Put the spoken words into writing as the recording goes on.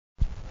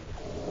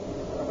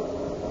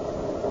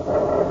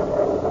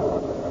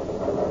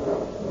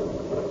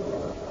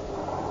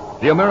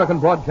the American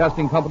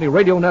Broadcasting Company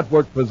Radio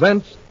Network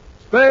presents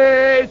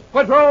Space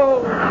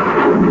Patrol!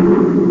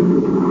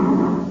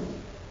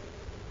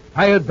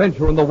 High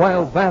adventure in the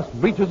wild, vast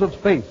reaches of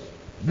space.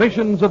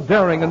 Missions of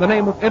daring in the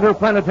name of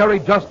interplanetary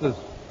justice.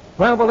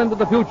 Travel into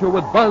the future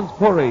with Buzz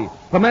Corey,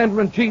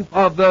 Commander-in-Chief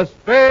of the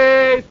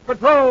Space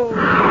Patrol!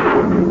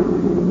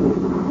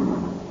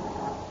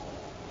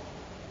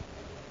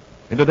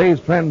 In today's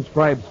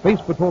transcribed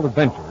Space Patrol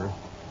adventure,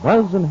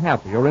 Buzz and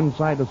Happy are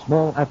inside a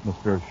small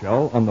atmosphere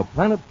shell on the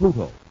planet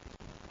Pluto.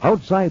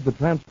 Outside the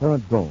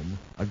transparent dome,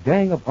 a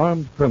gang of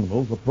armed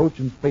criminals approach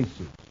in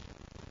spacesuits.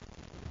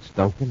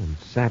 Stoken and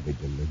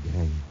Savage and the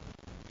gang.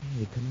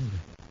 Hey, Commander,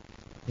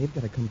 they've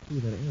got to come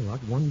through that airlock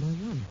one by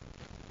one.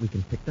 We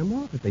can pick them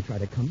off if they try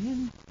to come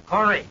in.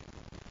 Corey,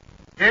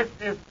 this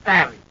is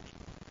Savage.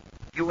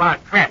 You are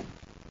trapped.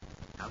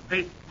 Now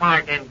be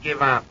smart and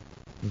give up.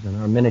 He's on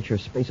our miniature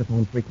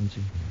spaceophone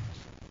frequency.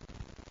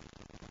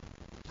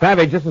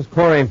 Savage, this is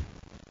Corey.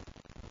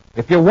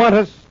 If you want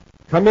us,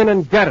 come in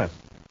and get us.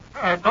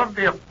 Don't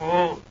be a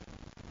fool.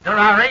 There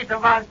are 8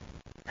 of us,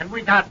 and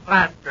we got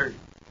blasters.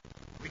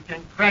 We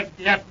can crack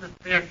the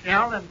atmosphere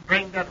shell and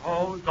bring that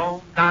whole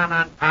dome down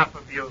on top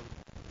of you.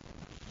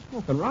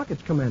 Smoking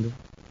rockets, Commander.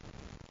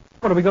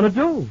 What are we going to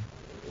do?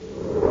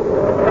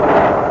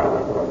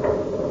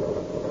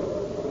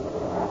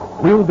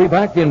 We'll be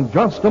back in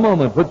just a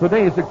moment with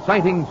today's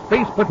exciting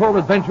Space Patrol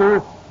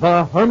adventure,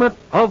 The Hermit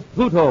of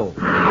Pluto.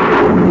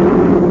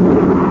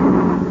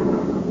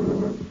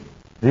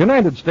 The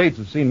United States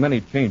has seen many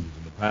changes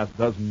in the past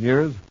dozen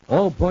years,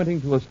 all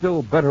pointing to a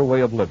still better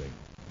way of living.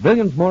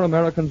 Millions more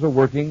Americans are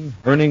working,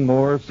 earning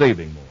more,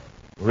 saving more.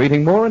 We're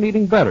eating more and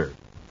eating better.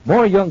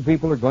 More young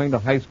people are going to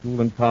high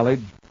school and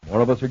college. More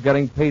of us are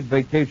getting paid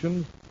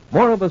vacations.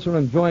 More of us are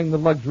enjoying the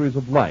luxuries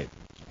of life.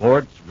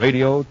 Sports,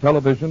 radio,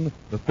 television,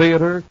 the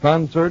theater,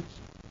 concerts.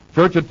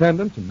 Church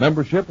attendance and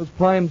membership has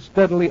climbed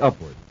steadily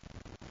upward.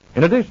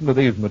 In addition to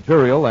these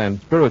material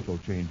and spiritual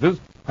changes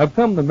have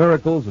come the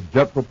miracles of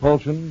jet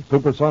propulsion,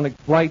 supersonic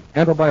flight,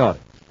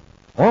 antibiotics.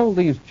 All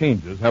these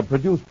changes have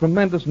produced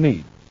tremendous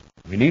needs.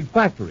 We need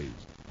factories,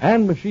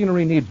 and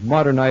machinery needs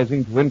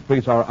modernizing to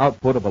increase our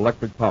output of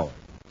electric power.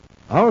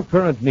 Our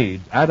current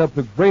needs add up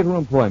to greater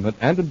employment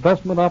and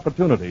investment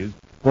opportunities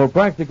for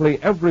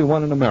practically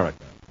everyone in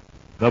America.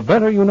 The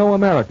better you know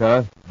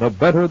America, the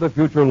better the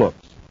future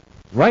looks.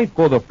 Write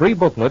for the free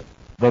booklet,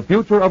 The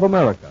Future of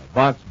America,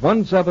 Box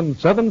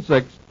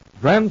 1776,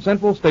 Grand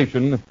Central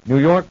Station, New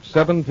York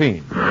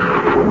 17.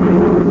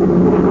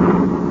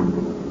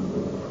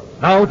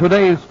 Now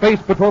today's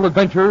Space Patrol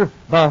adventure,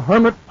 The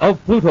Hermit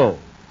of Pluto.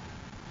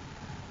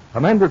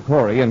 Commander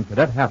Corey and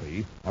Cadet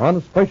Happy are on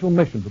a special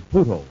mission to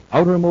Pluto,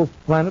 outermost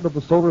planet of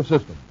the solar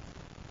system.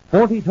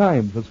 40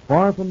 times as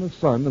far from the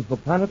sun as the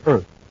planet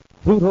Earth,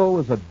 Pluto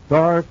is a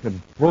dark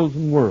and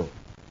frozen world.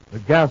 The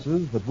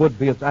gases that would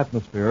be its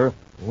atmosphere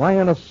lie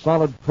in a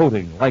solid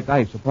coating like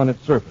ice upon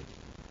its surface.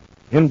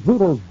 In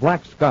Pluto's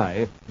black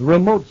sky, the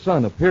remote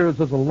sun appears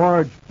as a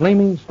large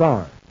flaming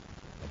star.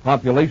 The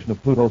population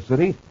of Pluto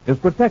City is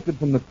protected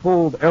from the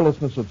cold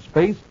airlessness of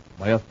space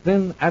by a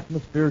thin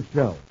atmosphere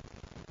shell.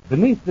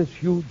 Beneath this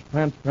huge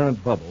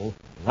transparent bubble,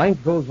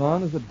 life goes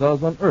on as it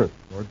does on Earth,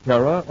 or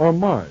Terra, or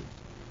Mars.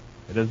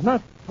 It is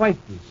not quite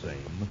the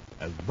same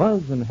as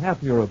Buzz and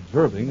Happy are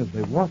observing as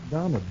they walk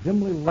down a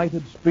dimly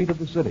lighted street of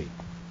the city.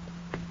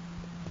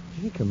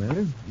 Gee,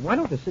 Commander, why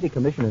don't the city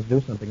commissioners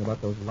do something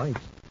about those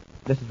lights?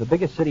 This is the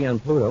biggest city on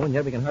Pluto, and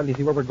yet we can hardly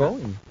see where we're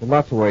going. In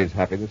lots of ways,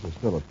 Happy, this is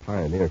still a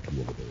pioneer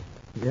community.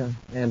 Yeah,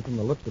 and from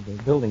the looks of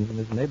the buildings in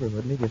this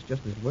neighborhood, maybe it's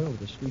just as well that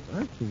the streets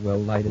aren't too well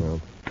lighted. Well,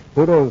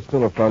 Pluto is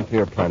still a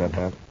frontier planet,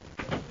 Hap.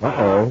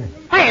 Uh-oh.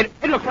 Hey,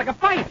 it looks like a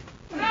fight.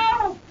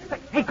 No!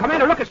 Hey,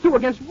 Commander, look, it's 2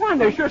 against 1.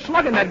 They're sure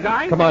slugging that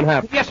guy. Come on,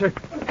 Hap. Yes, sir.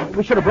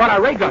 We should have brought our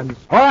ray guns.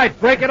 All right,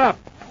 break it up.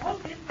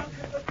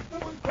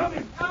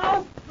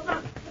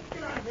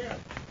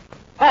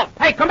 Oh,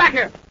 hey, come back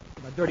here.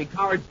 The dirty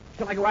cowards.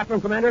 Shall I go after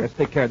him, Commander? Let's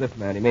take care of this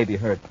man. He may be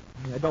hurt.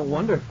 I don't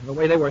wonder, the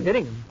way they were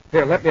hitting him.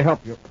 Here, let me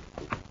help you.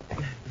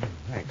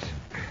 Thanks.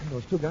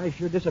 Those 2 guys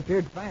sure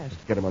disappeared fast.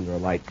 Let's get him under a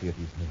light, see if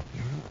he's hurt.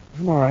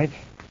 I'm all right.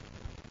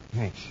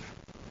 Thanks.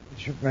 I'm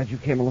sure glad you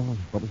came along.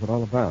 What was it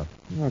all about?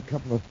 A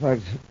couple of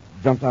thugs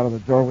jumped out of the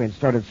doorway and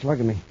started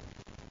slugging me.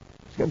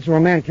 It's getting so a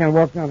man can't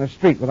walk down the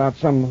street without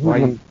some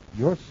hoodlum.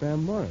 You're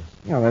Sam Morris.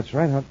 Yeah, that's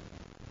right.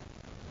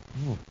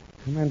 Oh,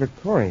 Commander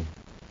Corey.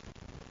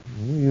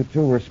 I knew you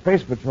two were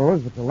space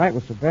patrollers, but the light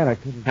was so bad I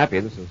couldn't... Happy,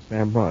 this is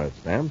Sam Morris.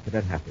 Sam,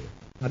 Cadet Happy.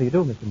 How do you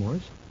do, Mr.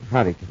 Morris?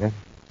 Howdy, Cadet.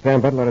 Sam,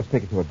 better let us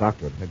take you to a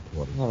doctor at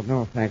headquarters. Oh,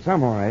 no, thanks.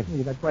 I'm all right. Well,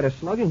 you got quite a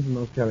slugging from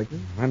those characters.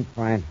 I'm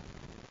fine.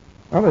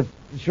 Well,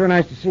 it's sure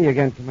nice to see you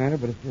again, Commander,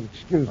 but if you'll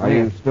excuse me... Are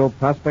you still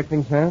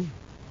prospecting, Sam?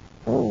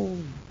 Oh,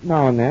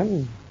 now and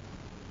then.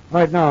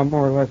 Right now, I'm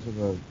more or less of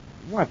a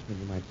watchman,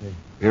 you might say.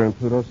 Here in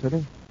Pluto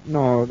City?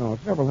 No,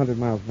 several hundred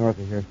miles north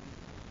of here.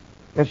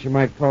 Guess you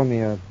might call me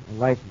a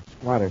licensed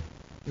squatter.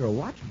 You're a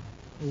watchman?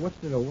 Well, what's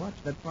there to watch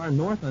that far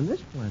north on this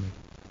planet?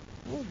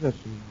 Well,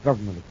 just some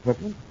government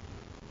equipment.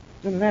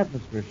 It's in an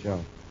atmosphere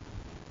shell.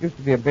 Used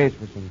to be a base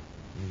for some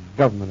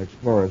Government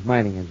explorers,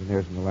 mining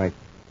engineers, and the like.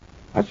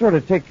 I sort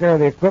of take care of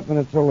the equipment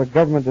until the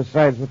government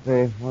decides what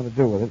they want to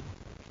do with it.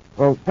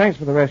 Well, thanks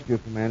for the rescue,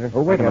 Commander.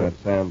 Oh, wait a minute,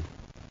 Sam.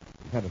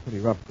 You've had a pretty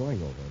rough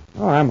going over it.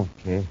 Oh, I'm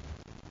okay.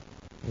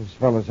 Those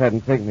fellas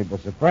hadn't taken me by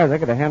surprise. I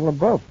could have handled them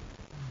both.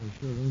 They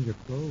sure ruined your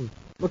clothes.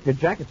 Look, your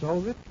jacket's all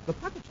ripped. The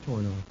pocket's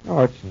torn off. Oh,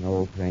 it's an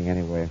old thing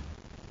anyway.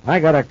 I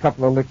got a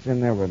couple of licks in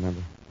there,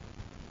 remember.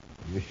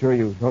 You sure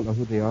you don't know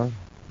who they are?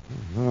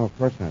 No, of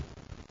course not.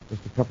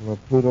 Just a couple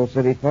of Pluto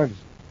City thugs.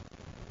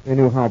 If they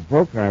knew how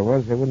broke I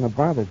was, they wouldn't have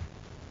bothered.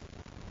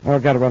 Oh,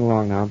 I've got to run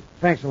along now.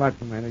 Thanks a lot,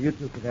 Commander. You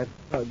too, Cadet.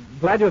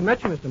 Glad to have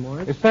met you, Mr.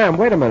 Morris. Hey, Sam,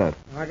 wait a minute.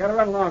 I got to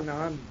run along now.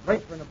 I'm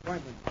late for an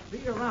appointment. See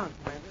you around,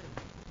 Commander.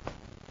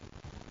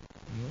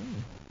 Yeah.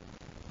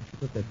 You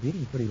took that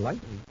beating pretty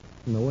lightly.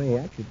 From the way he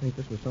acts, you'd think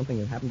this was something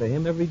that happened to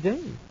him every day.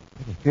 I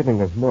have a feeling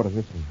there's more to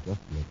this than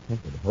just an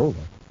attempted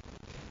holdup.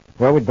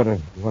 Well, we'd better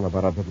go on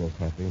about our business,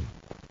 Happy.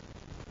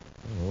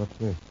 Oh, what's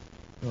this?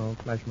 Oh, I'll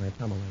flash my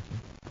atomizer.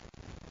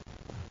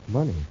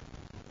 Money.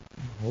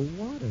 A whole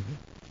lot of it.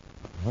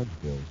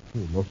 Large bills,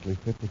 too. Mostly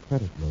 50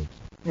 credit notes.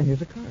 And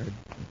here's a card.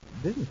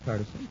 A business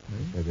card of some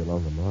kind. Maybe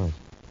along the Mars.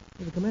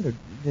 Hey, the commander,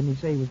 didn't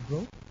he say he was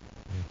broke?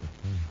 Yes, that's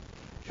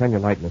right. Shine your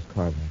light in this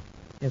card, Hack.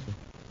 Yes, sir.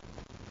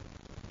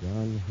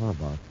 John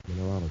Harbach,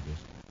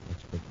 mineralogist.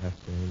 Expert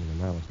assaying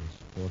and analysis.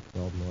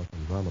 412 North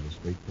Andromeda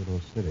Street,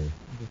 Pluto City.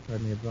 This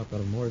card may have dropped out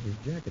of Morris's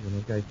jacket when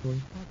those guys tore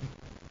his pocket.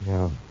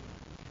 Yeah.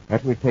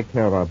 After we take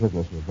care of our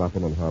business, we'll drop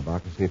in on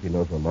Harbach and see if he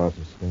knows where Mars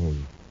is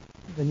staying.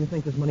 Then you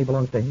think this money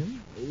belongs to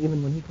him?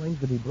 Even when he claims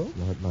to be broke?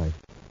 No, it might.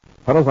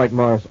 Fellows like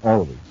Mars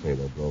always say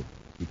they're broke.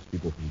 Keeps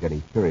people from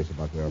getting curious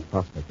about where a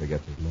prospector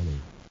gets his money.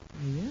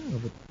 Yeah,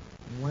 but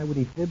why would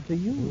he fib to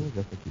you? Well,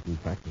 just to keep him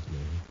practice,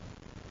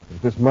 maybe.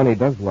 If this money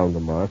does belong to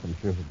Mars, I'm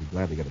sure he'll be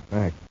glad to get it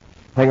back.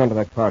 Hang on to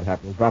that card,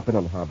 Hap. We'll drop in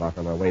on Harbach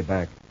on our way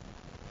back.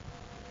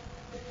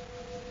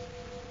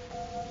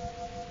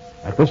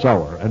 At this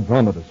hour,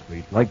 Andromeda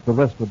Street, like the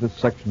rest of this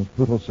section of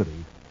Pluto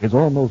City, is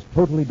almost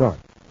totally dark.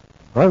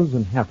 Buzz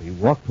and Happy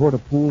walk toward a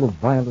pool of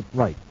violet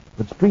light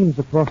that streams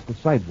across the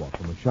sidewalk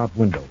from a shop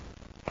window.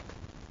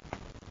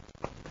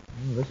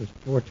 Oh, this is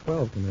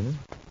 412, Commander.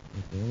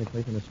 It's the only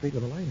place in the street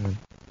with a light on.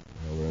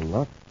 Well, we're in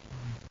luck.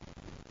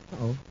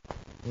 Uh-oh.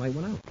 The light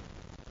went out.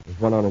 There's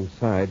one on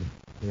inside,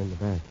 here in the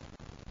back.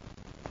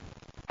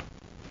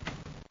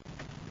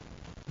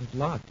 It's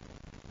locked.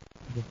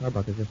 I guess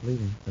Harbach is just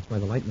leaving. That's why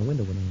the light in the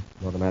window went on.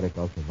 An automatic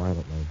ultraviolet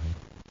light, Hap.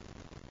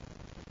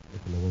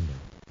 Open the window.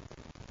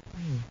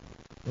 Hey,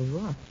 those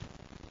rocks.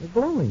 They're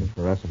glowing.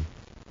 Fluorescent.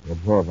 They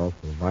absorb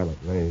ultraviolet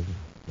rays,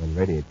 then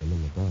radiate them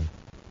in the dark.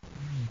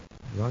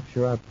 The rocks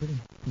sure are pretty.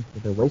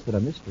 But they're wasted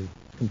on this street.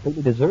 It's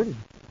completely deserted.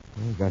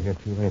 Well, we got here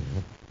too late,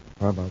 Hap.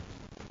 Harbach.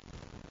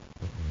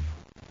 Okay.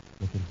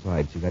 Look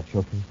inside. See that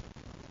showcase?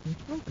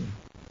 It's broken.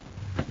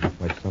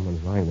 Looks like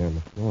someone's lying there on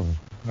the floor.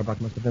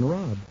 Harbach must have been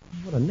robbed.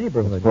 What a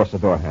neighborhood. Let's force the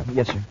door, Hap.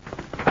 Yes, sir.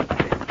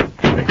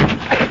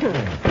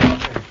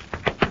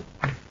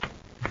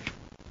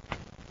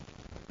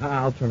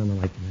 I'll turn on the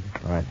light, Commander.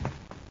 All right.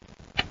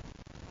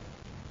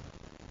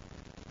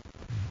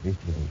 These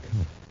two didn't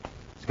cut.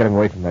 Let's get him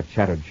away from that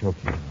shattered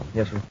showcase.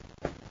 Yes, sir.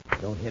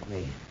 Don't hit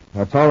me.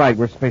 That's all right.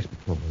 We're space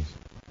patrollers.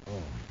 Oh.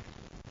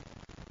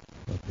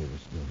 Thought they were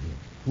still here.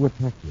 Who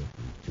attacked you?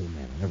 Two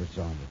men. I never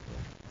saw them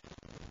before.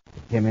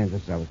 They came in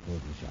just as I was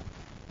closing the shop.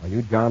 Are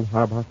you John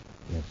Harbach?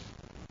 Yes.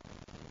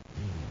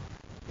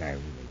 Oh, guy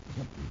really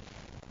kept me.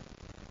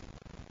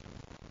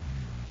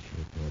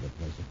 Sure tore the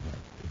place apart.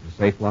 Is the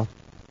safe locked?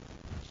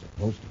 It's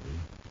supposed to be.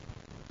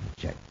 I'll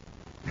check.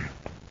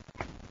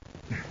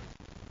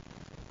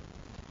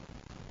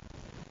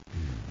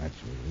 That's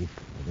relief.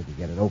 I didn't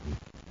get it open.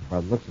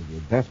 By the looks of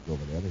your desk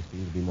over there, they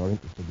seem to be more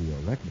interested in your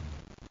record.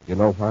 You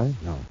know why?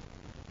 No.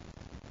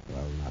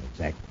 Well, not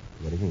exactly.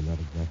 What do you mean, not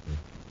exactly?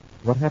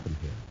 What happened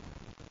here?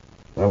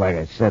 Well, like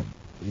I said,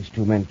 these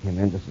two men came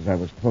in just as I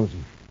was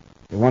closing.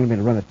 They wanted me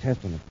to run a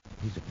test on a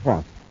piece of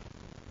cloth.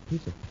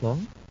 Piece of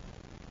cloth?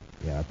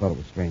 Yeah, I thought it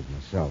was strange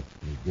myself,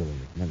 me dealing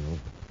with minerals.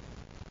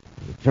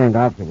 But it turned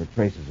out there were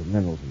traces of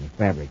minerals in the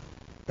fabric.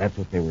 That's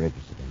what they were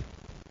interested in.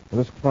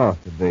 Well, this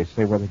cloth, did they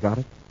say where they got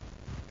it?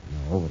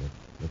 No, over it.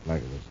 Looked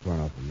like it was torn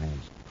off the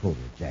man's coat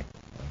or jacket.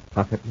 A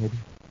pocket, maybe?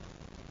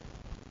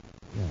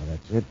 Yeah,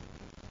 that's it.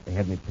 They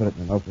had me put it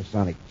in an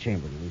ultrasonic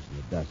chamber to loosen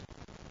the dust.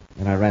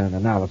 Then I ran an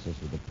analysis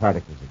of the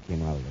particles that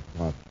came out of the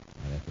cloth.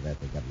 And after that,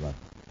 they got rough.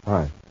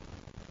 Why?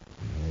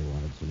 They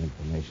wanted some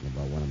information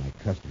about one of my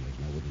customers,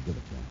 and I wouldn't give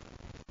it to them.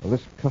 Well,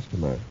 this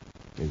customer,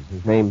 is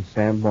his name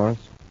Sam Morris?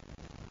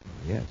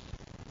 Yes.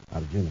 How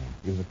did you know?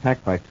 He was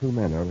attacked by two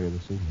men earlier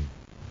this evening.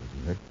 Was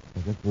he hurt? I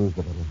just bruised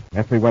a little.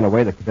 After he went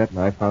away, the cadet and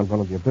I found one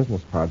of your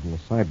business cards on the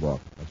sidewalk.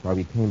 That's why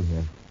we came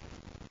here.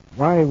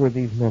 Why were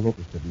these men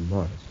interested in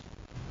Morris?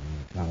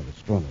 On account of the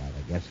stronolite,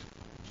 I guess.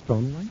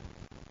 Stronolite?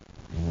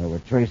 There were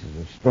traces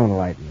of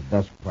stronolite in the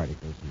dust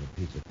particles from the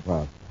piece of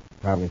cloth.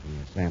 Probably from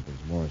the samples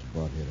Morris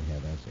brought here to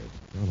have assays.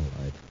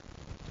 Stronolite.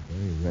 It's a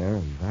very rare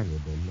and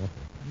valuable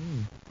metal.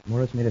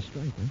 Morris made a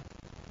strike,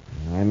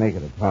 huh? I make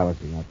it a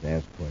policy not to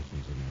ask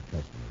questions of my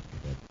customers,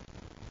 Cadet.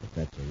 But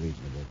that's a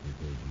reasonable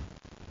conclusion.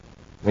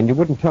 When you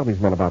wouldn't tell these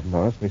men about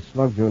Morris, they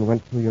slugged you and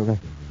went through your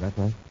records. Is that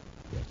right?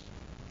 Yes.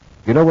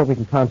 You know where we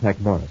can contact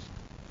Morris?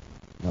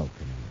 No,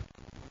 Commander.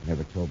 He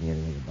never told me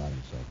anything about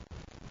himself.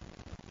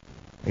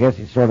 I guess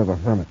he's sort of a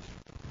hermit.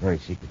 Very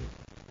secretive.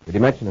 Did he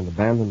mention an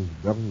abandoned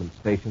government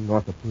station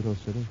north of Pluto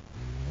City?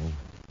 No.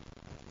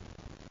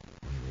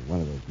 Maybe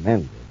one of those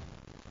men did.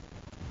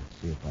 Let's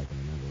see if I can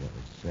remember what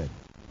was said.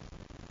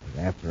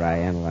 But after I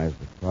analyzed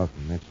the cloth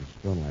and mentioned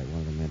Stonelight,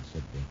 one of the men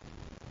said that.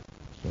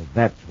 So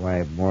that's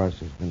why Morris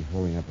has been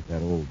holding up at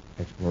that old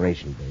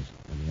exploration base,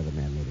 and the other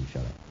man made him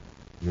shut up.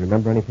 Do you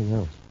remember anything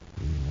else?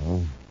 No.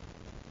 Now,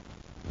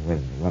 wait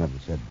a minute. One of them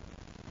said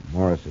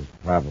Morris is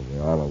probably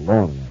all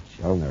alone in that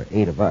shell, and there are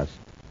 8 of us.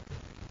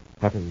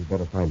 Happy we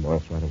better find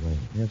Morris right away.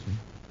 Yes, sir.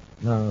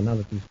 Now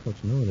that these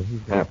crooks know that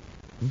he's got... Hap.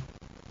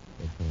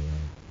 There's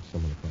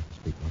someone across the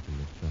street watching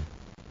this shop.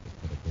 Let's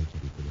put a page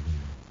over to the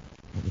window.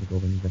 Want me to go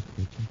over and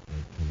investigate you?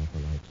 Turn off the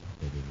lights and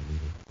stay there and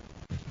leave it.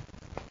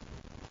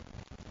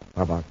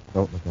 How about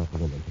don't look out the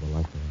window until the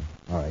lights are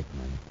on? All right,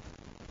 Commander.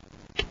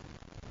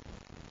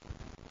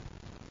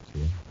 See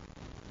him?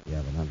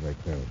 Yeah, but not very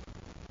clearly.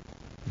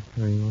 He's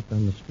carrying off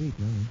down the street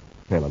now.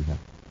 Trail him, Hap.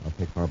 I'll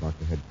take Harbach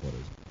to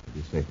headquarters. He'll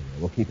be safe in there.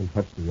 We'll keep in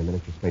touch through your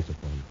miniature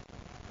spaceophone.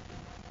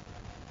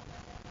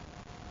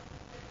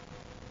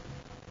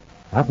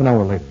 Half an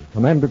hour later,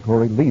 Commander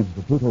Corey leaves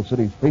the Pluto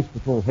City Space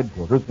Patrol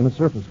headquarters in a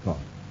surface car.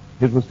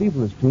 His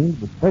receiver is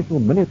tuned with special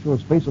miniature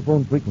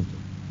spaceophone frequency.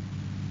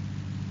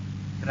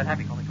 Cadet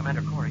Happy calling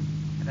Commander Corey.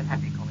 Cadet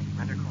Happy calling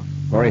Commander Corey.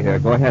 Corey here.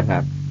 Go ahead,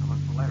 Hap. I'm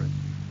on Polaris.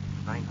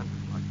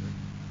 900 block, sir.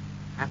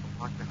 Half a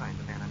block behind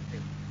the man I'm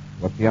tailing.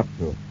 What's he up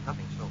to?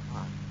 Nothing so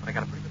far, but I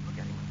got a pretty good look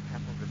at him when he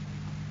passed under his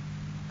speed.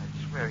 I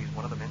swear he's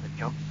one of the men that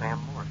jumped Sam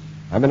Morris.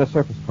 I'm in a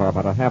surface car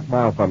about a half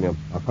mile from you.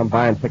 I'll come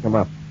by and pick him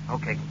up.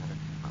 Okay, Commander.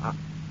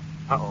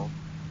 Uh-oh.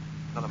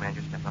 Another man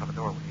just stepped out of a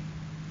doorway.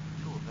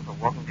 2 of them are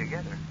walking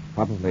together.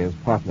 Probably his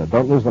partner.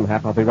 Don't lose them,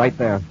 Hap. I'll be right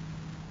there.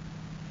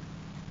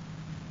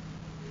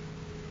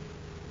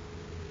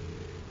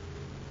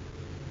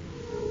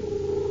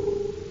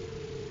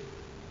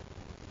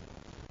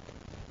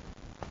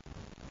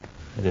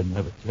 I didn't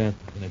have a chance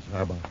to finish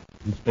Harbach.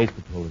 2 space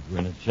patrollers were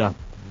in his shop.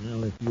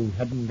 Well, if you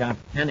hadn't got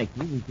panicky,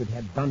 we could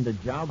have done the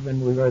job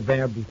when we were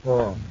there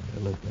before.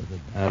 Look,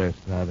 doesn't matter,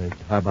 Savage.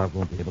 Harbach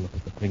won't be able to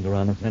put the finger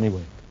on us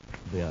anyway.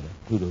 He'll be out of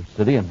Pluto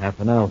City in half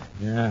an hour.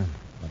 Yeah,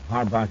 but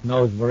Harbach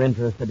knows we're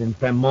interested in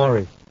Sam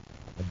Morris.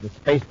 If the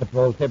Space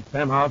Patrol tips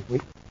Sam out, we...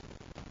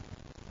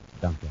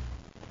 Doctor,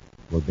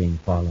 we're being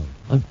followed.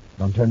 Huh?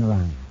 Don't turn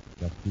around.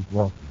 Just keep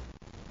walking.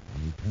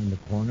 When we turn the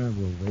corner,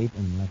 we'll wait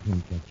and let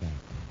him catch up.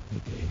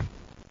 Okay.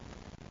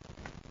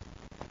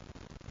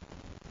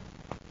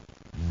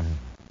 Now,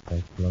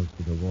 face close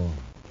to the wall.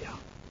 Yeah.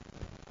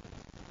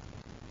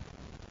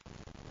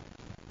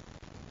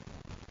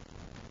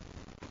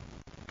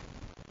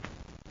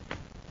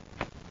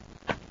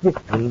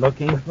 You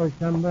looking for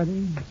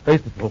somebody?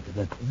 Space Patrol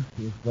cadet.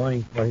 He's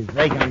going for his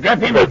ray gun.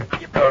 Grab him!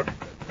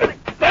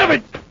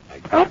 Savage!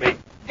 Help me!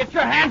 Get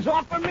your hands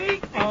off of me!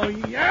 Oh,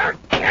 yeah?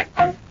 Good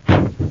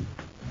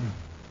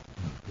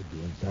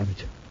doing,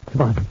 Savage.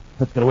 Come on.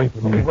 Let's get away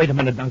from here. Wait a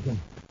minute, Duncan.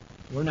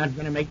 We're not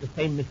going to make the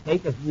same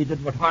mistake as we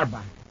did with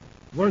Harbach.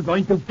 We're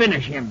going to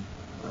finish him.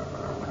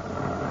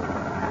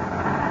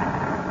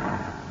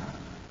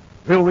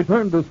 We'll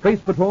return to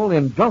Space Patrol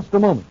in just a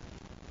moment.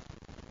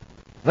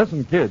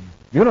 Listen, kids,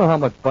 you know how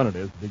much fun it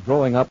is to be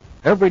growing up.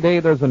 Every day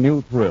there's a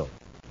new thrill.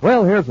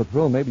 Well, here's a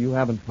thrill maybe you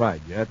haven't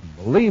tried yet, and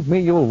believe me,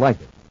 you'll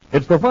like it.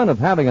 It's the fun of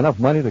having enough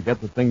money to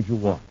get the things you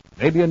want.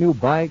 Maybe a new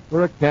bike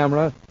or a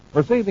camera,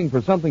 or saving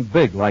for something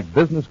big like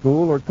business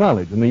school or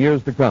college in the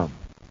years to come.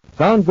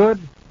 Sound good?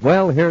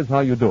 Well, here's how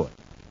you do it.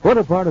 Put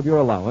a part of your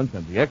allowance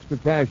and the extra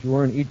cash you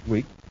earn each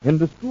week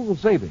into school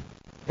savings.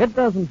 It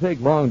doesn't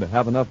take long to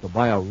have enough to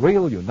buy a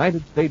real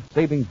United States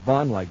savings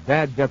bond like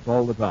Dad gets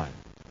all the time.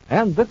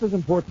 And this is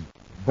important.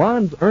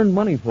 Bonds earn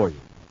money for you.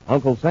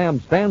 Uncle Sam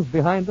stands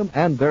behind them,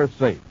 and they're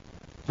safe.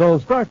 So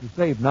start to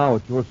save now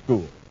at your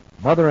school.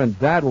 Mother and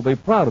Dad will be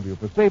proud of you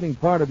for saving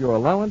part of your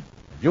allowance,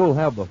 and you'll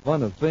have the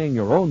fun of seeing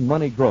your own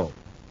money grow.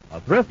 A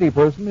thrifty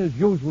person is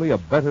usually a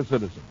better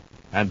citizen.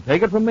 And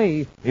take it from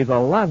me, he's a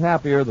lot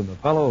happier than the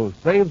fellow who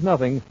saves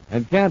nothing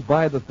and can't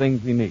buy the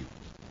things he needs.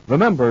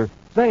 Remember,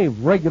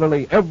 save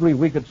regularly every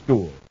week at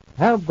school.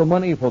 Have the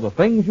money for the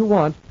things you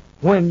want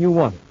when you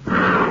want it.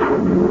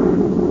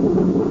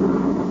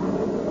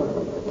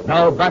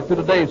 Now back to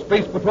today's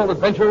Space Patrol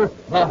adventure,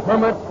 the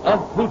Hermit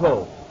of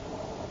Pluto.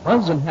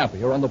 Buzz and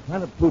Happy are on the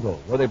planet Pluto,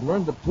 where they've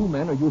learned that 2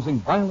 men are using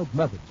violent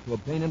methods to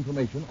obtain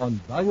information on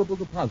valuable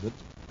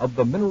deposits of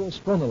the mineral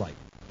stronolite,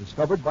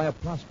 discovered by a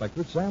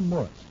prospector, Sam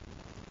Morris.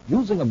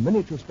 Using a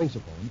miniature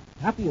spaceophone,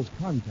 Happy has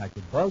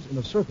contacted Buzz in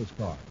a surface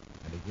car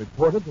and has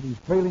reported that he's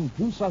trailing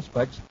 2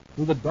 suspects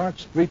through the dark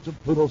streets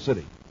of Pluto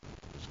City.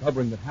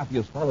 Discovering that Happy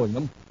is following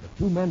them,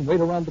 the 2 men wait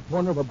around the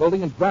corner of a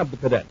building and grab the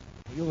cadet.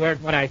 You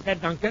heard what I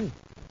said, Duncan.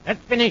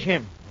 Let's finish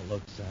him. Oh,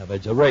 look,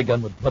 Savage, a ray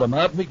gun would put him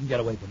out and we can get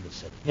away from the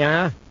city.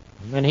 Yeah?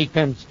 And when he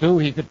comes to,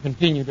 he could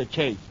continue the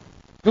chase.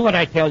 Do what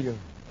I tell you.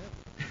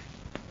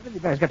 What have you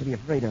guys got to be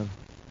afraid of?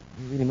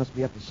 You really must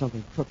be up to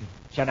something crooked.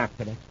 Shut up,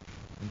 cadet.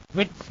 And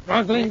quit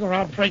struggling or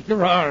I'll break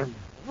your arm.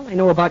 All I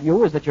know about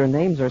you is that your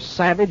names are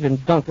Savage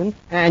and Duncan,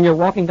 and you're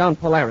walking down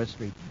Polaris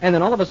Street. And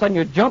then all of a sudden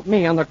you jump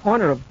me on the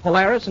corner of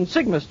Polaris and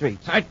Sigma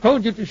Streets. I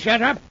told you to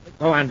shut up.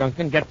 Go on,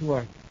 Duncan. Get to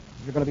work.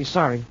 You're going to be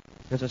sorry.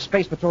 There's a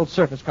Space Patrol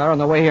surface car on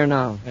the way here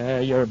now.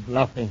 You're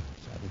bluffing,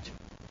 Savage.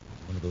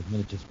 There's one of those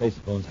miniature space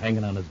phones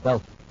hanging on his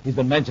belt. He's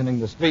been mentioning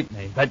the street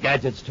name. That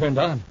gadget's turned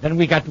on. Then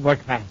we got to work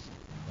fast.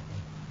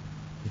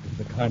 Get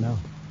into the car now.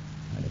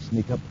 Trying to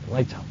sneak up with the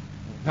lights out.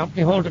 Help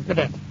me hold it,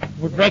 cadet.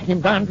 We'll drag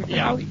him down to the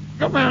alley.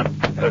 Come on.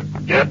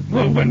 Get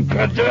moving,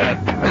 cadet.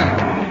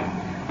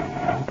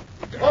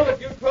 Hold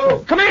it, you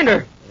two!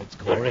 Commander! Let's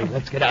go, Ray.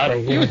 Let's get out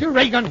of here. Use your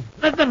ray gun.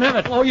 Let them have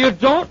it. Oh, you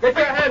don't? Get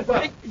your hands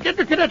up! Get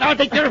the cadet. I'll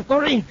take care of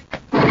Corey.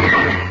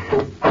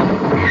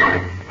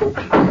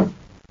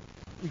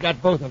 We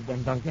got both of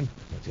them, Duncan.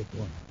 That's it,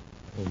 boy.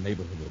 The whole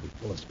neighborhood will be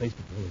full of space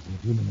patrollers in a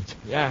few minutes.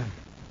 Yeah.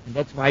 And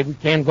that's why we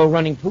can't go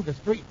running through the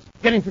streets.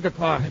 Get into the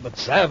car. Hey, but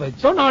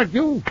Savage. Don't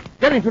argue.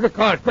 Get into the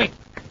car, quick.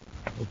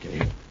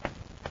 Okay.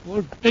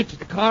 We'll ditch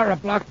the car a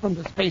block from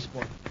the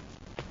spaceport.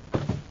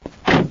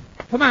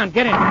 Come on,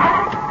 get in.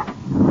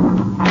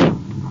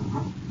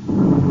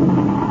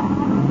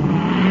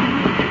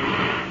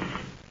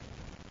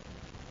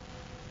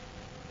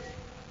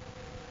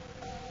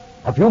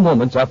 A few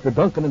moments after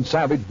Duncan and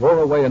Savage roar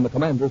away in the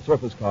commander's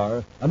surface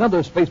car,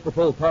 another Space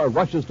Patrol car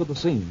rushes to the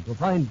scene to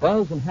find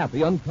Buzz and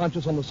Happy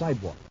unconscious on the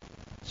sidewalk.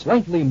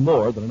 Slightly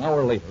more than an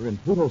hour later, in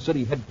Pluto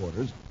City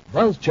headquarters,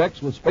 Buzz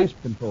checks with Space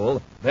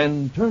Control,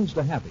 then turns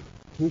to Happy.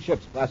 2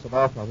 ships blasted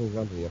off while we were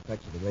under the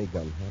effects of the ray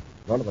gun.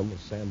 One of them was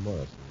Sam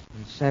Morris.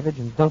 And Savage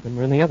and Duncan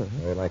were in the other.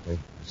 Very likely.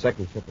 The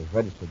second ship was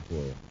registered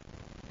to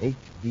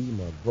H.D.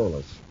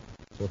 Margolis.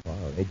 So far,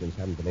 our agents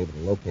haven't been able to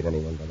locate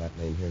anyone by that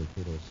name here in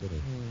Pluto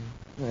City.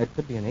 Well, it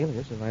could be an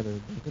alias of either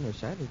Duncan or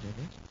Savage,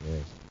 I guess.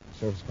 Yes.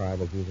 The surface car I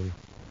was using,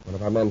 one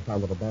of our men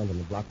found it abandoned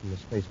and blocked from the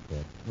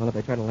spaceport. Well, if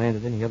they try to land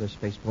at any other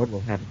spaceport,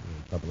 we'll have it.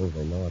 The trouble is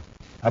they know it.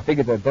 I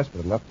figured they're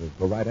desperate enough to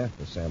go right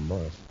after Sam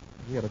Morris.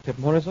 We ought to tip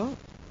Morris off.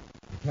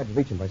 We tried to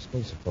reach him by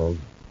spacephone.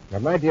 I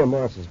have an idea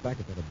Morris is back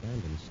at that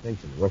abandoned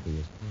station working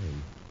his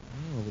time.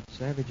 Oh, with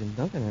Savage and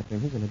Duncan after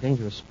him, he's in a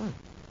dangerous spot.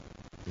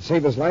 To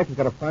save his life, we've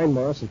got to find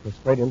Morris and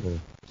persuade him to